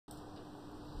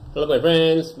Hello my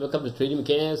friends, welcome to Trading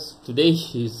Mechanics. Today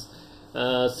is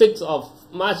 6th of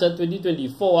March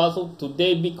 2024. So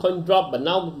today Bitcoin dropped but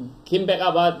now came back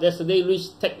up. Yesterday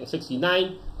reached Tech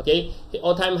 69, okay,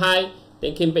 all-time high,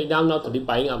 then came back down. Now today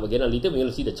buying up again. Later we're going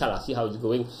to see the chart, see how it's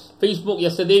going. Facebook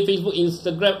yesterday,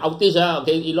 Instagram outage.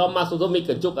 Okay, Elon Musk also make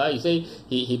a joke. He say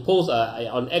he post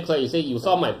on X. He say you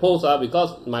saw my post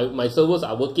because my servers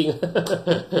are working.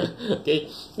 Okay,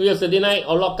 so yesterday night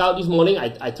I logged out. This morning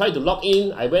I tried to log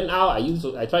in. I went out.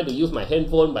 I tried to use my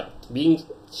handphone, but being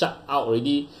shut out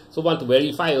already. So want to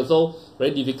verify also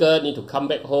very difficult. Need to come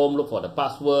back home, look for the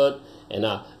password, and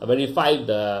verify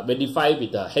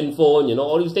with the handphone, you know,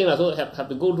 all these things. So have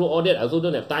to go through all that. I also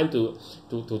don't have time to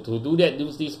do that.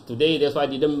 Do this today. That's why I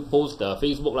didn't post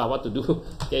Facebook what to do.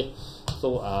 Okay,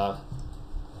 so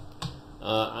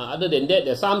other than that,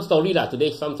 there's some story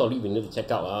today. Some story we need to check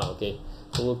out. Okay,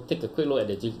 so we'll take a quick look at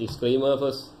the disclaimer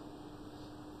first.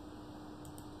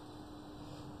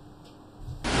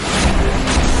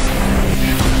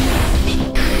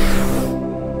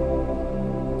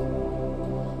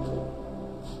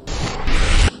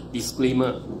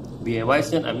 Disclaimer: be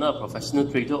advised that I'm not a professional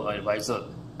trader or advisor.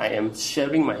 I am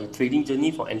sharing my trading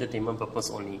journey for entertainment purpose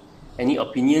only. Any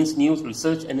opinions, news,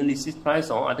 research, analysis, price,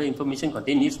 or other information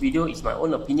contained in this video is my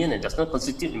own opinion and does not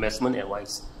constitute investment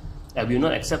advice. I will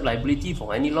not accept liability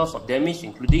for any loss or damage,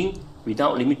 including,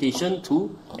 without limitation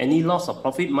to, any loss of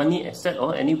profit, money, asset,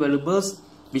 or any valuables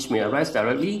which may arise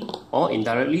directly or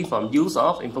indirectly from use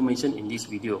of information in this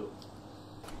video.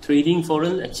 Trading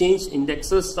foreign exchange,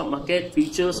 indexes, stock market,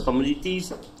 futures,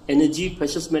 commodities, energy,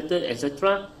 precious metal,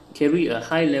 etc. carry a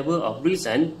high level of risk,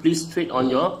 and please trade on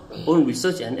your own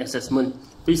research and assessment.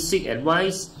 Please seek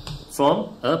advice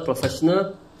from a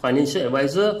professional financial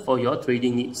advisor for your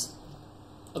trading needs.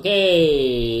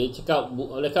 Okay, let's check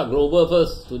out global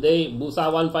first. Today,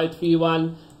 BURSA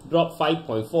 1531 dropped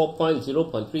 5.4 points,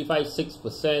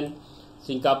 0.356%.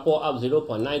 Singapore up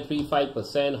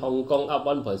 0.935%, Hong Kong up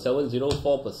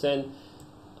 1.704%,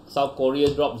 South Korea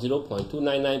dropped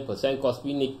 0.299%,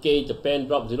 Kospi Nikkei, Japan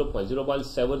dropped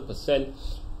 0.017%,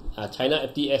 China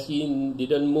FTSE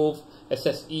didn't move,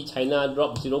 SSE China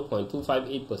dropped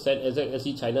 0.258%,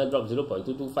 SXSE China dropped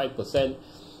 0.225%,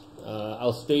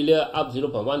 Australia up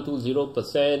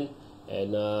 0.120%,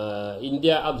 and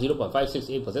India up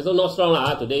 0.568%. So not strong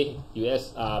today,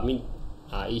 US,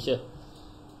 Asia.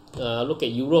 Look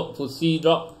at Europe, FTSE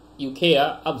drop, UK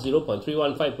up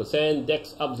 0.315%,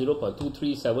 DAX up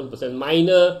 0.237%,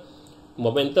 minor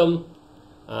momentum.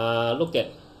 Look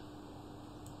at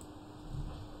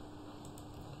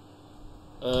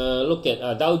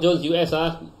Dow Jones US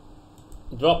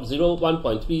dropped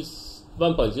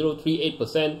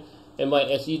 1.038%,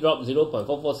 NYSE dropped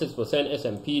 0.446%,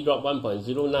 S&P dropped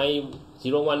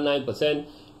 1.019%,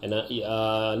 and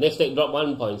Nasdaq dropped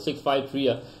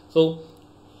 1.653%. So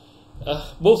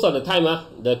most of the time,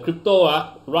 the crypto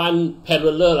run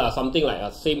parallel something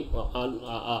like same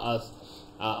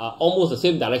almost the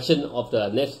same direction of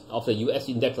the US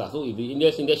index So if the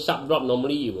index sharp drop,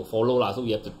 normally it will follow So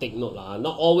we have to take note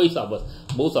Not always but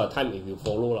most of the time it will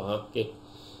follow Okay,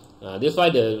 that's why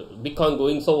the Bitcoin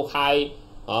going so high.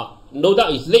 No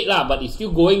doubt it's late but it's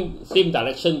still going same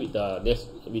direction with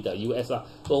the US So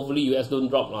hopefully US don't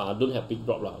drop don't have big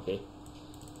drop Okay.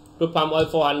 Crude palm oil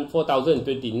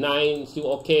 4,029, still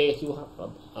okay, still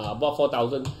above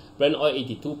 4,000. Brent oil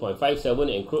 82.57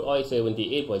 and crude oil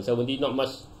 78.70, not much.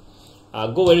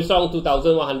 Gold very strong,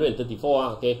 2,134,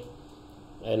 okay.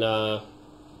 And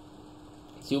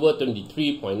silver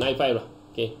 23.95,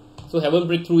 okay. So haven't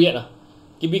break through yet.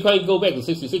 Bitcoin go back to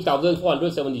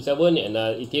 66,477 and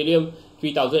Ethereum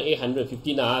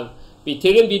 3,815.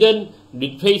 Ethereum didn't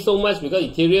retrace so much because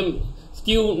Ethereum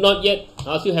still not yet,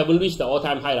 still haven't reached the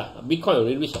all-time high Bitcoin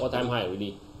already reached the all-time high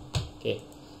already. Okay,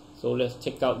 so let's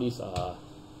check out this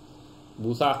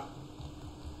BURSA.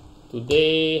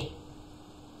 Today,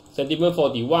 sentiment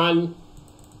 41,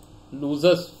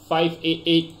 losers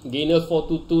 588, gainers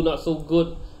 422, not so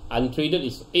good. Untraded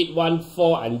is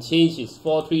 814, unchanged is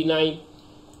 439.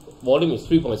 Volume is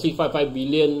 3.655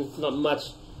 billion, not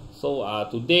much. So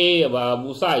today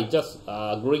BURSA is just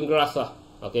growing grass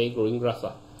okay, growing grass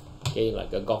Okay,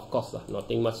 like a golf course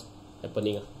nothing much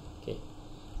happening Okay.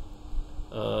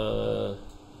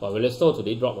 But let's know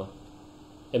today drop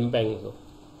Ambank also.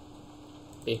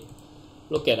 Okay,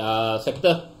 look at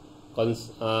sector.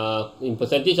 In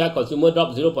percentage, consumer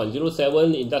drop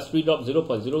 0.07, industry drop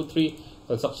 0.03,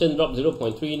 construction drop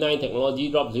 0.39, technology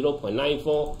drop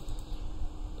 0.94,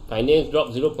 finance drop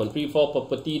 0.34,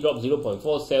 property drop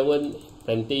 0.47,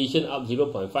 plantation up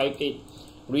 0.58,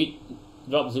 REIT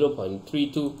drop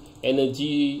 0.32,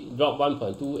 energy drop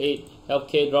 1.28,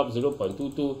 healthcare drop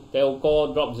 0.22,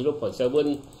 telco drop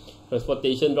 0.7,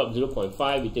 transportation drop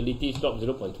 0.5, utilities drop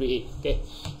 0.38. Okay,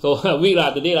 so weak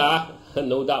lah today lah,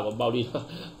 no doubt about it.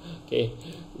 Okay,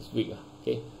 it's weak.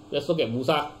 Okay, let's look at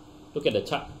BURSA. Look at the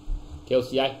chart.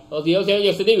 KLSE. KLSE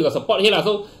yesterday we got support here lah.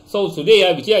 So today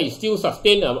which is still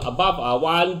sustained above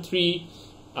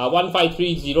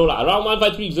 1530 lah. Around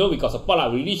 1530 we got support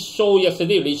lah. Really show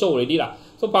yesterday, really show already lah.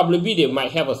 So probably they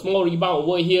might have a small rebound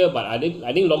over here, but I think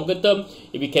longer term,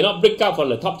 if we cannot break out from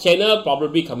the top channel,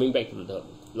 probably coming back to the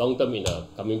long term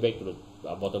coming back to the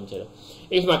bottom channel.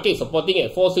 X market supporting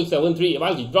at 4673.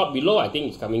 Once it drop below, I think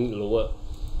it's coming lower.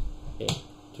 Okay,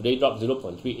 today drop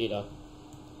 0.38 lah.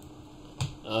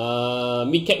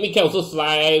 Mid cap also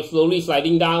slowly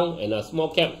sliding down, and small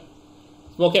cap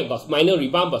got minor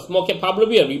rebound, but small cap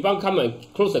probably a rebound, come and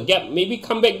close the gap, maybe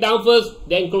come back down first,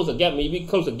 then close the gap, maybe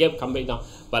close the gap, come back down.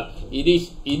 But it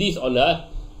is on the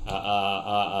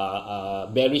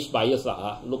bearish bias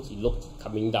lah. It looks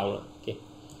coming down lah. Okay,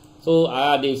 so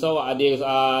there's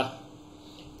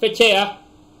Fed chair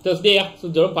Thursday so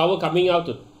Jerome Powell coming out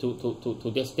to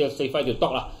just fight to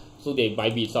talk lah. So there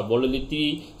might be some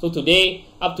volatility. So today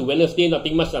up to Wednesday,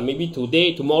 nothing much. Maybe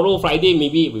today, tomorrow, Friday,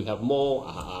 maybe we have more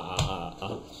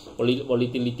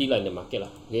volatility in the market.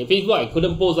 Okay, Facebook I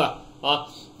couldn't post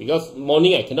because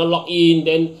morning I cannot log in,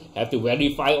 then have to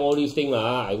verify all these things.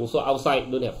 I also outside,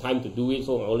 don't have time to do it,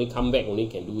 so I only come back, only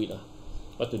can do it.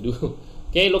 What to do?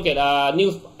 Okay, look at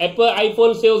news. Apple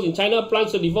iPhone sales in China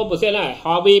plunged 34%.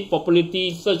 Huawei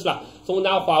popularity surge lah. So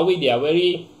now Huawei, they are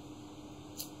very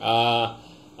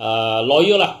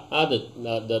loyal lah.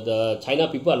 The China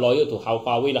people are loyal to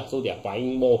Huawei lah, so they are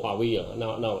buying more Huawei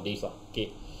nowadays lah.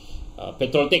 Okay,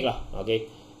 patriotic lah. Okay,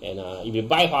 and if you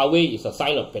buy Huawei, it's a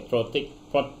sign of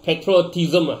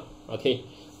patriotism lah. Okay,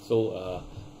 so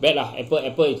bad lah. Apple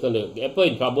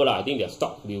in trouble lah. I think their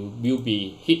stock will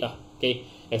be hit lah. Okay,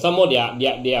 and some more they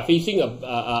are facing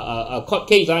a court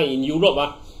case in Europe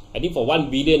I think for 1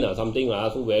 billion or something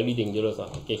so very dangerous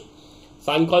Okay.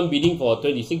 SUNCON bidding for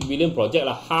 26 billion project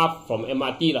half from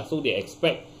MRT so they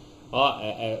expect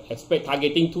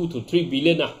targeting 2 to 3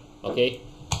 billion okay,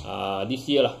 this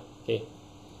year okay,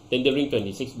 tendering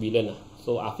 26 billion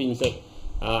so Afin said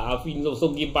Afin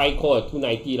also give buy call at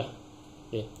 290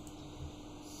 okay,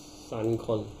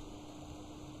 SUNCON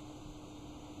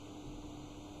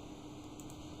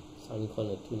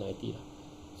at 290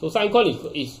 so SUNCON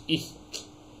is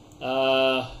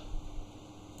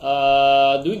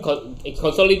doing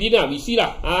consolidating we see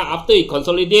after it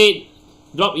consolidate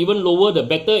drop even lower the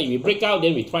better. If we break out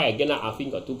then we try again Afin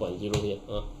got 2.0 here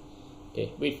okay,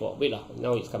 wait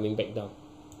now it's coming back down.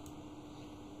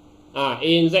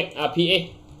 ANZ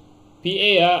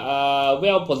PA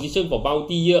well positioned for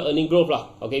multi-year earning growth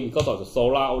okay, because of the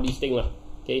solar, all these things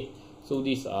okay. So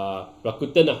this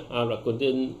Rakuten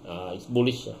is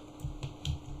bullish.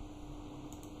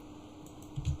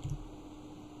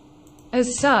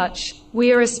 As such,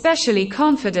 we are especially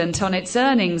confident on its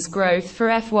earnings growth for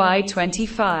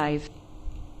FY25.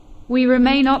 We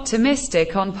remain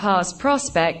optimistic on past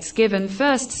prospects given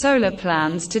First Solar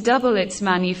plans to double its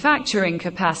manufacturing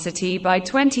capacity by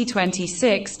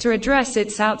 2026 to address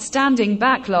its outstanding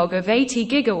backlog of 80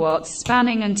 gigawatts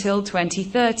spanning until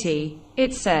 2030,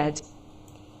 it said.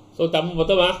 So double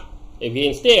bottom if we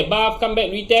can stay above, come back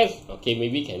retest, okay,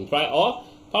 maybe can try, or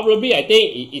probably I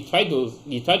think it tried to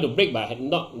break but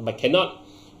cannot.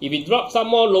 If it drops some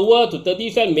more lower to 30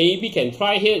 cents, maybe can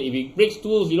try here. If it breaks to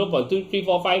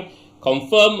 0.2345,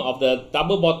 confirm of the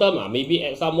double bottom, maybe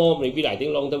add some more. Maybe I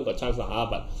think long term got chance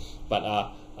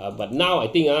but now I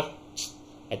think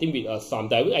with some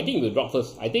time, I think it will drop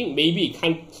first. I think maybe it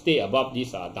can't stay above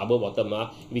this double bottom.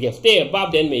 If we can stay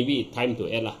above, then maybe it's time to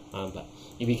add but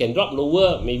if we can drop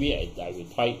lower, maybe I will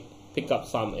try pick up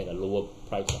some at a lower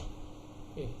price.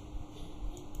 Okay.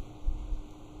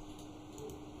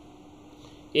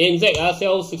 ANZ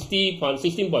sells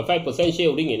 16.5%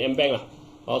 shareholding in AMBank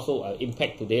also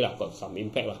impact today got some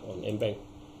impact on AMBank.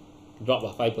 Drop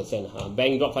 5%.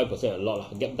 Bank drop 5%, a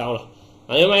lot gap down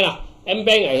never mind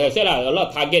AMBank, as I said a lot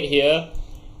of target here.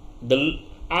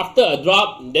 After a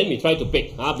drop, then we try to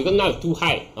pick because now it's too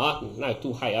high. Now it's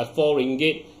too high. 4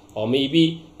 ringgit. Or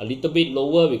maybe a little bit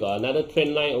lower, we got another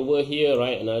trend line over here,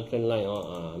 right? Another trend line,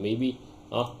 maybe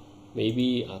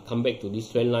come back to this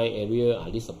trend line area,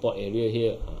 this support area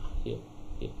here, here.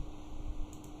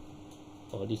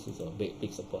 Oh, this is a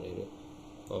big support area.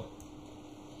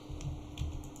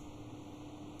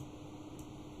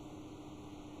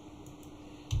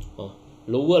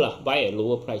 Lower buy at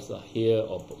lower price here,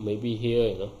 or maybe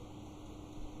here,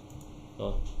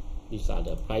 These are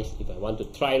the price if I want to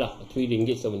try lah. 3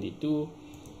 ringgit 72,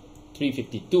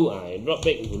 352. I drop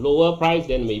back to lower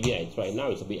price, then maybe I try. Now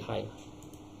it's a bit high.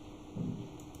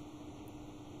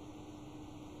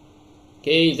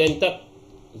 Okay, Zentek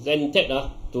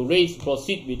to raise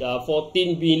proceed with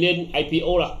 14 billion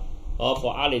IPO lah.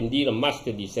 For R&D March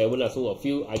 27 lah. So a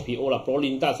few IPO lah.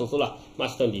 Prolintas also lah.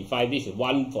 March 25. This is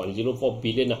 1.04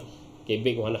 billion lah. Okay,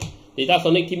 big one lah.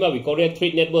 Datasonic team up with Korea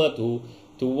Trade Network to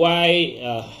buy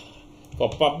for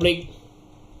public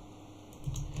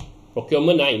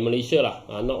procurement in Malaysia lah,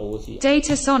 not overseas.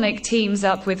 Datasonic teams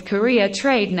up with Korea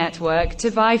Trade Network to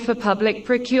vie for public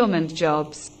procurement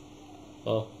jobs.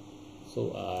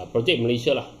 Project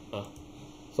Malaysia lah.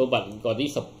 So but got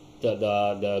this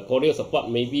the Korea support,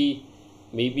 maybe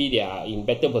they are in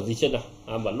better position lah.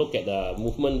 But look at the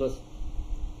movement first.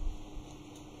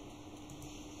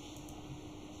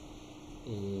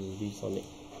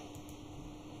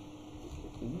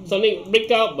 Sonic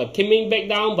breakout, but coming back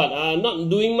down, but not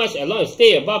doing much as long as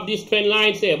stay above this trend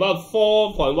line, stay above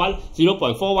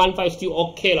 0.415 still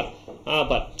okay lah.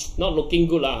 But not looking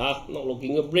good lah. Not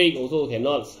looking a break, also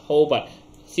cannot hold. But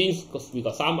since we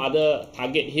got some other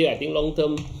target here, I think long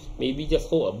term maybe just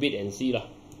hold a bit and see lah.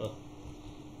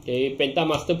 Okay, Penta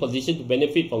master position to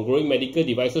benefit from growing medical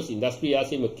devices industry.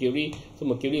 Say Mercury, so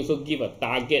Mercury also give a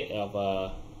target of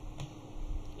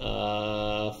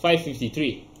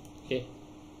 553. Okay,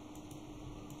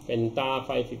 Penta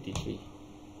 553.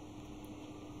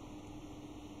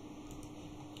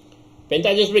 Penta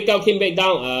just breakout, came back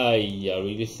down.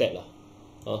 Really sad lah.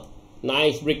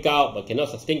 Nice breakout, but cannot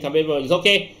sustain coming from. It's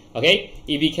okay. Okay,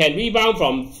 if we can rebound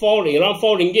from around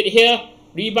 4 ringgit here,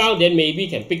 rebound, then maybe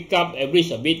can pick up,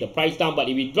 average a bit the price down. But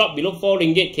if we drop below 4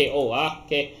 ringgit, KO.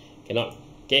 Okay, cannot.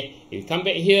 Okay, if you come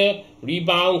back here,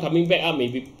 rebound, coming back up,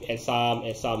 maybe at some.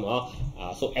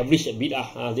 So average a bit.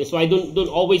 That's why don't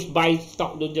always buy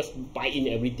stock. Don't just buy in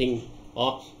everything.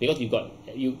 Because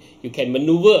you can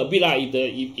maneuver a bit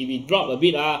if it drop a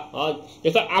bit.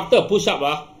 That's why after a push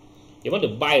up you want to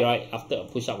buy right after a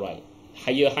push up, right,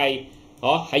 higher high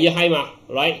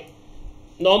right.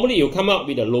 Normally you come up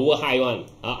with a lower high one.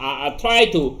 I try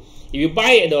to, if you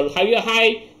buy at the higher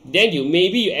high, then you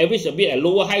average a bit at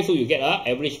lower high, so you get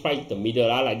average price in the middle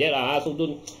like that. So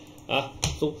don't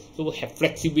so have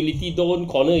flexibility. Don't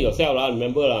corner yourself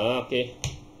remember okay.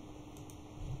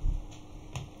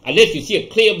 Unless you see a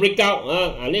clear breakout,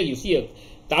 unless you see a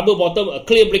double bottom, a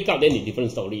clear breakout, then it's a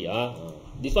different story.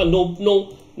 This one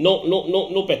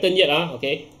no pattern yet.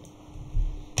 Okay,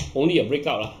 only a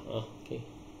breakout. Okay.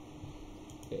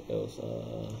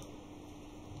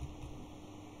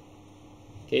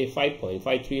 Okay,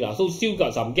 5.53 lah. So still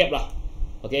got some gap lah.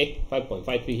 Okay,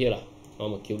 5.53 here lah.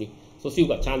 Mercury. So still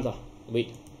got chance lah. Wait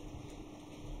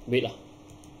lah.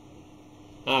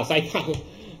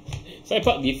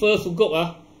 CYPARK defer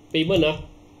SUKUK payment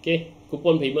Okay,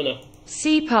 coupon payment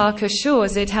CYPARK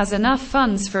assures it has enough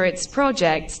funds for its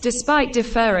projects despite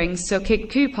deferring SUKUK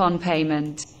coupon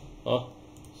payment.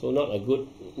 So not a good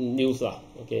news lah.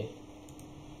 Okay.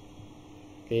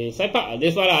 Okay, CYPARK,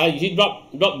 that's why you see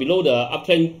drop below the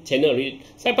uptrend channel.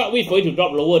 CYPARK wait for it to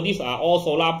drop lower. These are all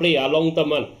solar play, long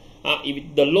term one.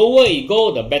 If the lower it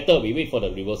go, the better. We wait for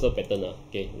the reversal pattern.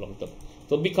 Okay, long term.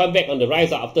 So Bitcoin back on the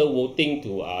rise after voting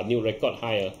to new record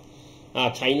high.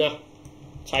 China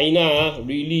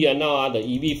really now the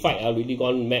EV fight really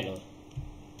gone mad.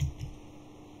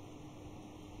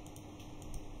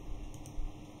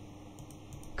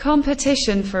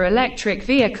 Competition for electric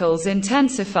vehicles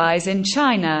intensifies in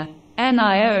China.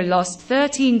 NIO lost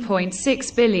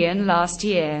 13.6 billion last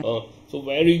year. So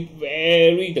very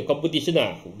the competition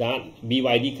that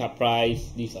BYD cut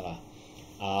price, these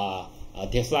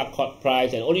Tesla cut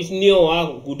price, and all these new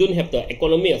who don't have the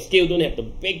economy of scale, don't have the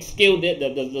big scale,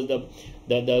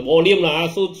 the volume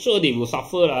so sure they will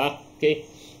suffer Okay,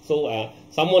 so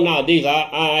someone nowadays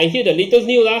I hear the latest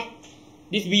news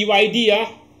this BYD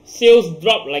sales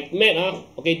drop like mad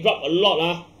okay, drop a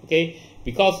lot okay,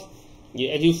 because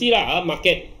as you see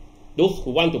market, those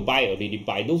who want to buy already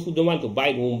buy, those who don't want to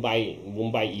buy won't buy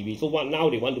EV. So now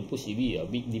they want to push EV, a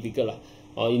bit difficult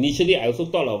initially I also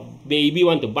thought of maybe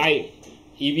want to buy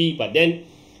EV, but then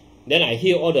I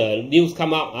hear all the news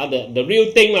come out the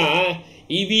real thing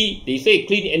EV, they say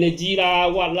clean energy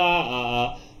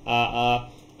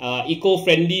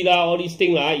eco-friendly all these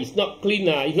things it's not clean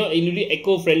it's not really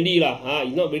eco-friendly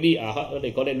it's not really what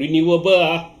they call it,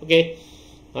 renewable okay.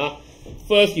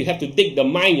 First you have to dig the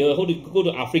mine, how to go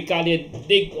to Africa there,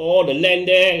 dig all the land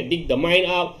there, dig the mine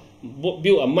out,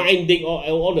 build a mine, dig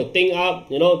all the thing out,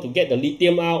 to get the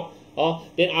lithium out.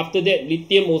 Then after that,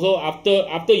 lithium also,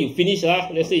 after you finish,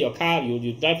 let's say your car,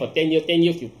 you drive for 10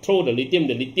 years, you throw the lithium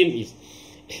is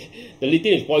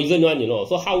poison one,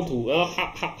 So how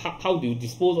do you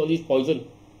dispose of this poison?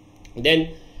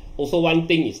 Then also one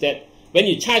thing is that when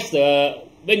you charge the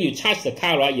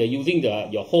car, right, you're using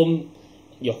your home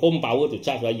power to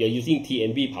charge, right? You're using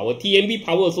TNB power. TNB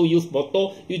power also use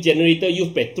motor, use generator, use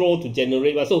petrol to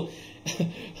generate, right? So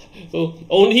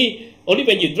only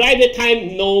when you drive that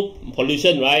time, no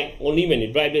pollution, right? Only when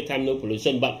you drive that time, no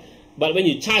pollution. But when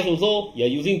you charge also, you're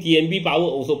using TNB power,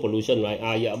 also pollution, right?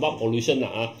 Yeah, about pollution.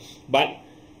 But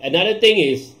another thing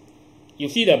is, you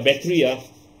see the battery,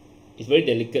 it's very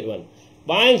delicate one.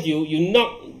 Once you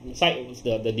knock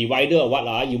the divider or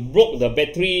what, you broke the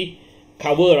battery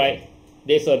cover, right?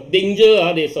 There's a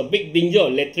danger, there's a big danger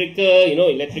of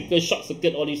electrical short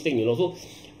circuit, all these things, So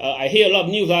I hear a lot of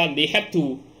news, they have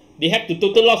to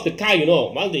total loss the car,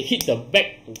 Once they hit the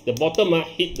bottom,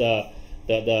 hit the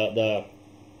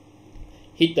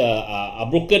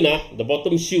broken, the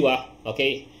bottom shoe,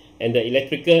 okay, and the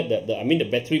electrical, the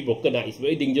battery broken, it's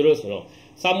very dangerous,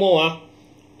 Some more,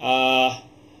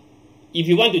 if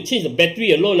you want to change the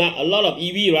battery alone, a lot of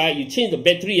EV, right, you change the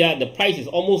battery, the price is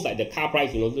almost like the car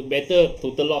price, the better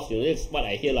total loss, That's what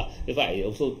I hear, That's why I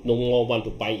also no more want to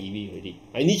buy EV already.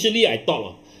 Initially, I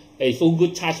thought, hey, so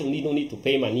good charge only, no need to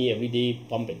pay money every day,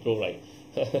 pump petrol, right?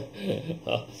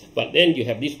 But then you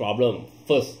have this problem.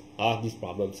 First, this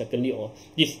problem. Secondly,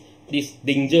 this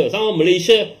danger. Some of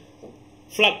Malaysia,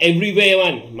 flood everywhere,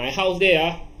 one. My house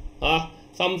there,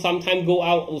 sometime go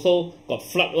out also got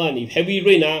flood one. If heavy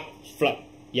rain, flood.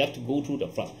 You have to go through the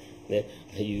flood.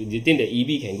 You think the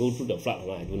EV can go through the flood?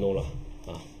 I don't know.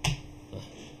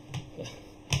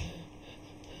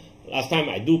 Last time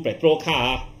I do petrol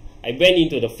car, I went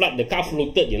into the flood, the car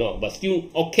floated, but still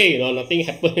okay, nothing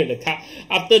happened in the car.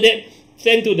 After that,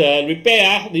 sent to the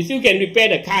repair, they still can repair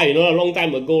the car, a long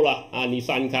time ago,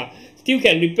 Nissan car. Still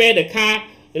can repair the car,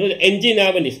 the engine,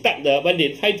 when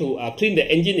they try to clean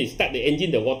the engine, they start the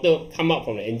engine, the water come out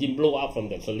from the engine, blow out from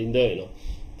the cylinder,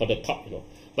 for the top,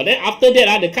 But then after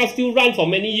that, the car still run for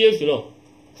many years,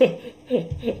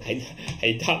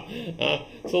 I doubt,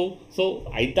 so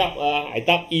I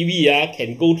doubt EV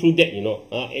can go through that,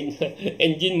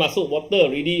 engine muscle water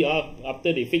already,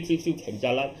 after they fix it, still can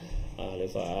jalan.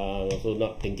 That's why I'm also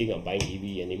not thinking of buying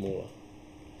EV anymore.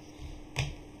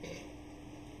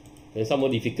 It's more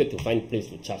difficult to find place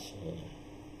to charge.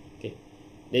 Okay,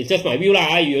 it's just my view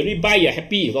lah. You already buy, you're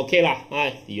happy, it's okay lah.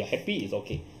 You're happy, it's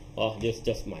okay.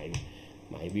 Just my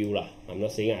view lah. I'm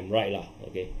not saying I'm right lah.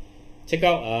 Okay. Check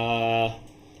out,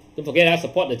 don't forget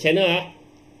support the channel,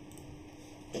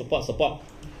 support.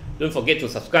 Don't forget to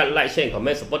subscribe, like, share and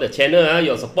comment, support the channel.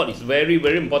 Your support is very,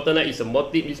 very important.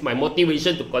 It's my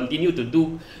motivation to continue to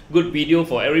do good video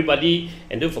for everybody.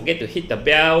 And don't forget to hit the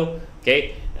bell,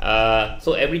 okay?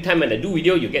 So every time when I do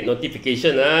video, you get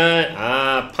notification.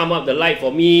 Pump up the like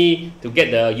for me to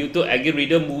get the YouTube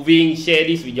algorithm moving. Share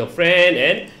this with your friend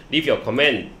and leave your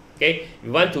comment. Okay,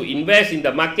 you want to invest in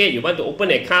the market, you want to open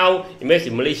an account, invest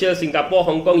in Malaysia, Singapore,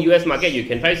 Hong Kong, US market, you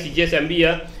can try CGSMB,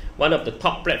 one of the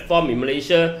top platform in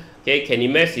Malaysia. Okay, can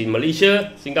invest in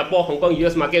Malaysia, Singapore, Hong Kong,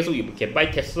 US market, so you can buy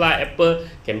Tesla, Apple,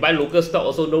 can buy local stock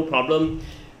also, no problem.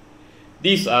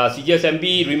 This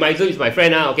CGSMB Remiser is my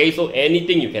friend, okay, so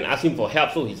anything you can ask him for help,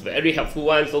 so he's very helpful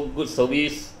one, so good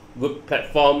service, good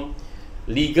platform.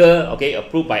 Legal, okay,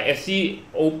 approved by SC,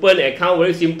 open account,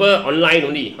 very simple, online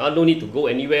only, no need to go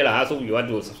anywhere lah. So you want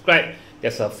to subscribe,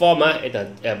 there's a form at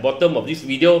the bottom of this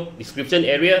video description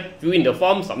area, fill in the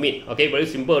form, submit, okay, very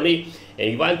simple only.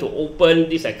 And you want to open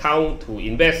this account to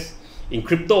invest in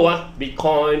crypto,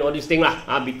 Bitcoin, all these things lah,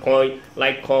 Bitcoin,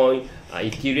 Litecoin,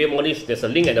 Ethereum, all this, there's a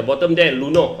link at the bottom there,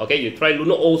 Luno, okay, you try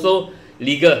Luno also,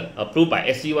 legal, approved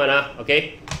by SC one,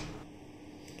 okay.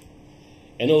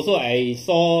 And also I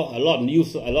saw a lot of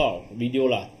news, a lot of video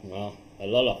lah, a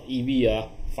lot of EV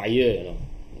fire,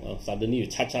 suddenly you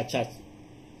charge,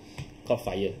 caught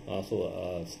fire, so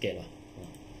scared lah.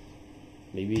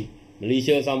 Maybe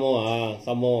Malaysia some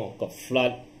more got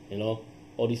flood,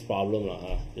 all this problem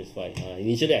lah. That's why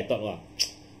initially I thought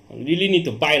really need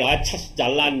to buy lah, charge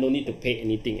jalan, no need to pay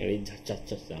anything, charge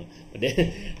jalan. But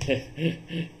then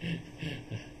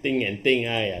think,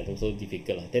 it's also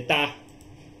difficult lah. Teta.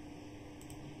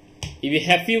 If you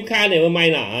have few car, never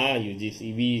mind lah. You just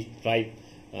EV drive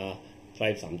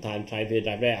sometime, drive here,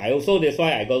 drive there. I also, that's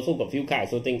why I also got few cars.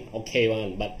 I also think okay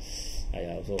one, but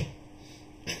I also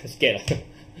scared lah.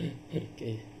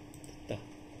 Okay,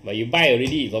 but you buy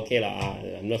already, it's okay lah.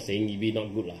 I'm not saying EV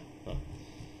not good lah.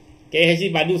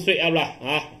 KLSE Badu straight up lah.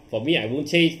 For me, I won't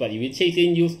chase, but if you chase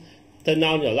in, use turn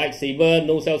on your light saber,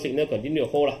 no sell signal, continue to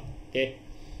hold lah. Okay.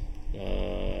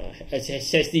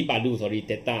 ST padu, sorry,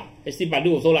 theta. ST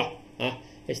padu also lah.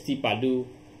 ST padu,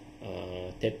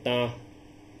 theta.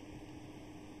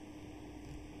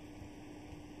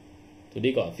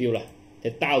 Today got a few lah.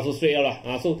 Theta also straight out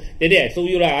lah. So today I show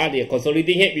you lah. The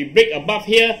consolidating head, we break above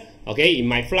here. Okay, it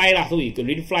might fly lah. So you can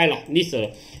really fly lah. This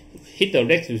hit the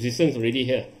next resistance already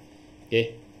here.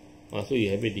 Okay. So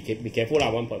you have to be careful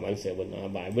lah.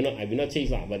 1.17. But I will not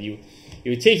chase lah. But you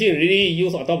chase it, really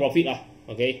use auto profit lah.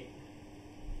 Okay.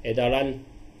 Edaran.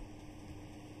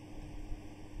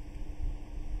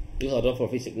 Use auto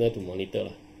profit signal to monitor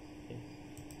lah.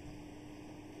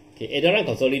 Okay, Edaran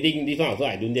consolidating this one, so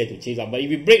I don't dare to chase up. But if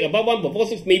we break above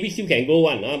 1.46, maybe still can go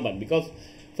one. But because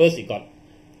first it got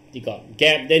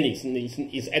gap, then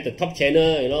it's at the top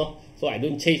channel, you know. So I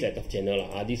don't chase at top channel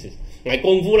lah. This is my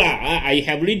kung fu lah. I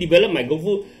have really developed my kung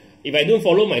fu. If I don't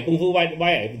follow my kung fu, why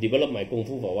I develop my kung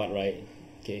fu for what, right?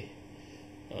 Okay.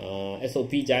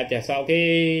 SOP Jasa,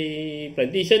 okay.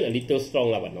 Plantation a little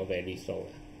strong lah, but not very strong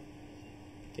lah.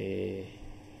 Okay.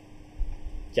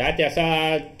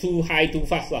 Jasa too high, too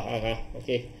fast lah.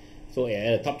 Okay. So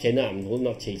at the top channel, I'm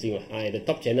not chasing lah. At the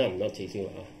top channel, I'm not chasing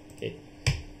lah. Okay.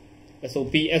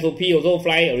 SOP also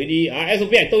fly already.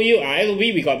 SOP, I told you, SOP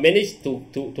we got managed to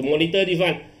monitor this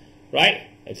one,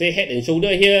 right? I say head and shoulder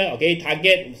here, okay,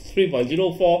 target 3.04,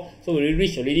 so we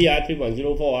reach already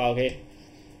 3.04, okay.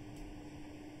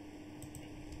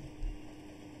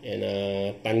 And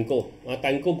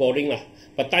Tanko goring lah,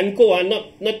 but Tanko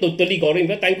not totally goring,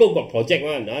 but Tanko got project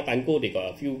one. Tanko they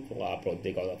got a few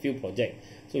projects,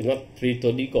 so it's not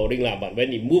totally goring lah. But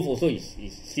when it move also, it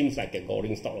seems like a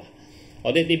goring stock lah.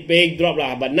 Or they big drop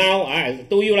lah, but now I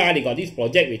told you lah, they got this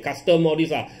project with custom all this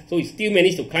lah, so it still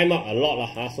managed to climb up a lot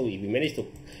lah. So if we manage to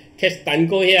catch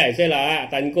Tanko here, I say lah,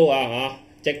 Tanko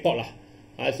jackpot lah.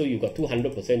 So you got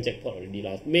 200% jackpot already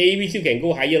lah. Maybe still can go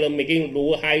higher lah, making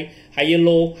lower high, higher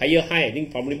low, higher high. I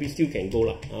think probably still can go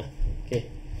lah. Okay.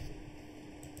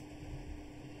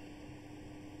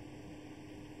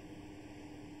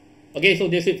 Okay, so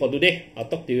that's it for today. I'll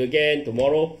talk to you again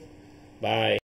tomorrow. Bye.